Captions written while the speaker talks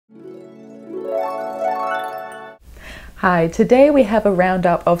Hi, today we have a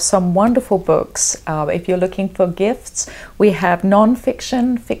roundup of some wonderful books. If you're looking for gifts, we have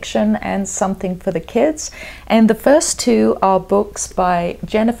non-fiction, fiction, and something for the kids. And the first two are books by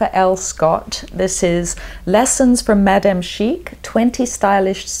Jennifer L. Scott. This is Lessons from Madame Chic, 20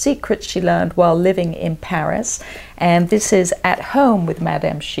 Stylish Secrets She Learned While Living in Paris. And this is At Home with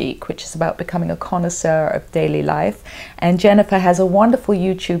Madame Chic, which is about becoming a connoisseur of daily life. And Jennifer has a wonderful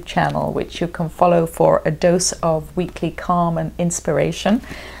YouTube channel, which you can follow for a dose of weekly calm and inspiration.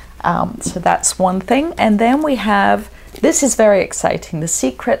 So that's one thing. And then we have, this is very exciting, The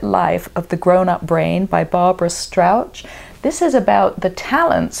Secret Life of the Grown-Up Brain by Barbara Strouch. This is about the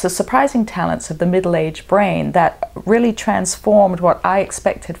talents, the surprising talents of the middle-aged brain that really transformed what I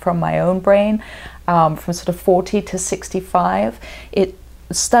expected from my own brain from sort of 40 to 65.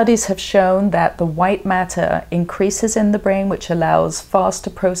 Studies have shown that the white matter increases in the brain, which allows faster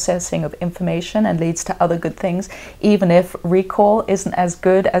processing of information and leads to other good things, even if recall isn't as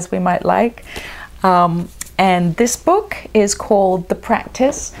good as we might like. And this book is called The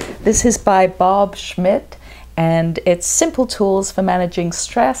Practice. This is by Bob Schmidt, and it's simple tools for managing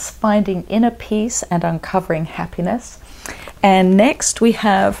stress, finding inner peace, and uncovering happiness. And next we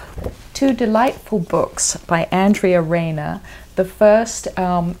have two delightful books by Andrea Rayner. The first,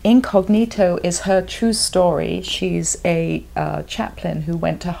 Incognito, is her true story. She's a chaplain who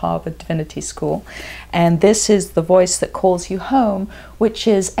went to Harvard Divinity School. And this is The Voice That Calls You Home, which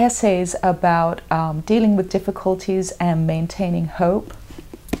is essays about dealing with difficulties and maintaining hope.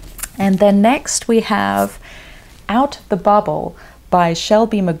 And then next we have Out of the Bubble by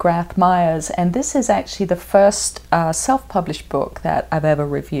Shelby McGrath Myers, and this is actually the first self-published book that I've ever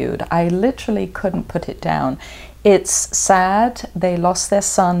reviewed. I literally couldn't put it down. It's sad. They lost their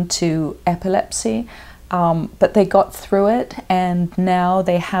son to epilepsy, but they got through it, and now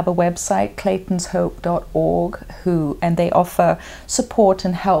they have a website, claytonshope.org, and they offer support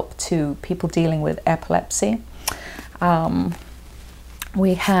and help to people dealing with epilepsy.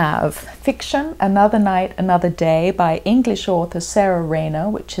 We have fiction, Another Night, Another Day by English author Sarah Rayner,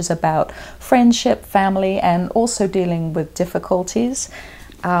 which is about friendship, family, and also dealing with difficulties.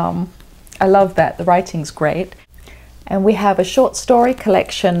 I love that. The writing's great. And we have a short story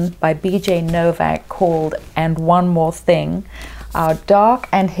collection by B.J. Novak called And One More Thing. Dark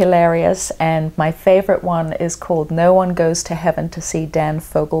and hilarious, and my favorite one is called No One Goes to Heaven to See Dan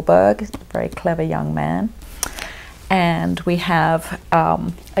Fogelberg. A very clever young man. And we have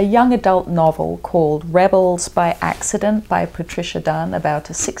a young adult novel called Rebels by Accident by Patricia Dunn, about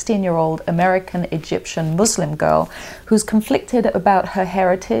a 16-year-old American-Egyptian Muslim girl who's conflicted about her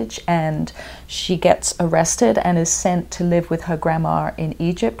heritage, and she gets arrested and is sent to live with her grandma in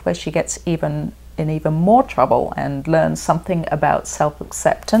Egypt, where she gets in even more trouble and learns something about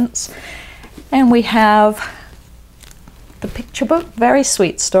self-acceptance. And we have the picture book, very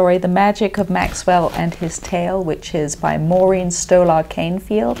sweet story, The Magic of Maxwell and His Tail, which is by Maureen Stolar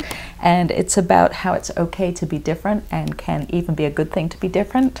Canefield, and it's about how it's okay to be different and can even be a good thing to be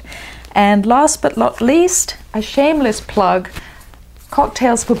different. And last but not least, a shameless plug,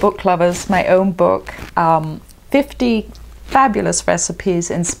 Cocktails for Book Lovers, my own book, 50 fabulous recipes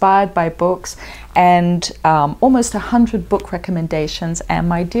inspired by books, and almost 100 book recommendations. And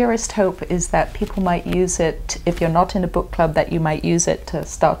my dearest hope is that people might use it, if you're not in a book club, that you might use it to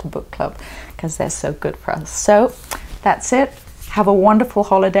start a book club, because they're so good for us. So that's it. Have a wonderful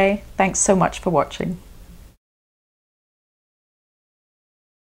holiday. Thanks so much for watching.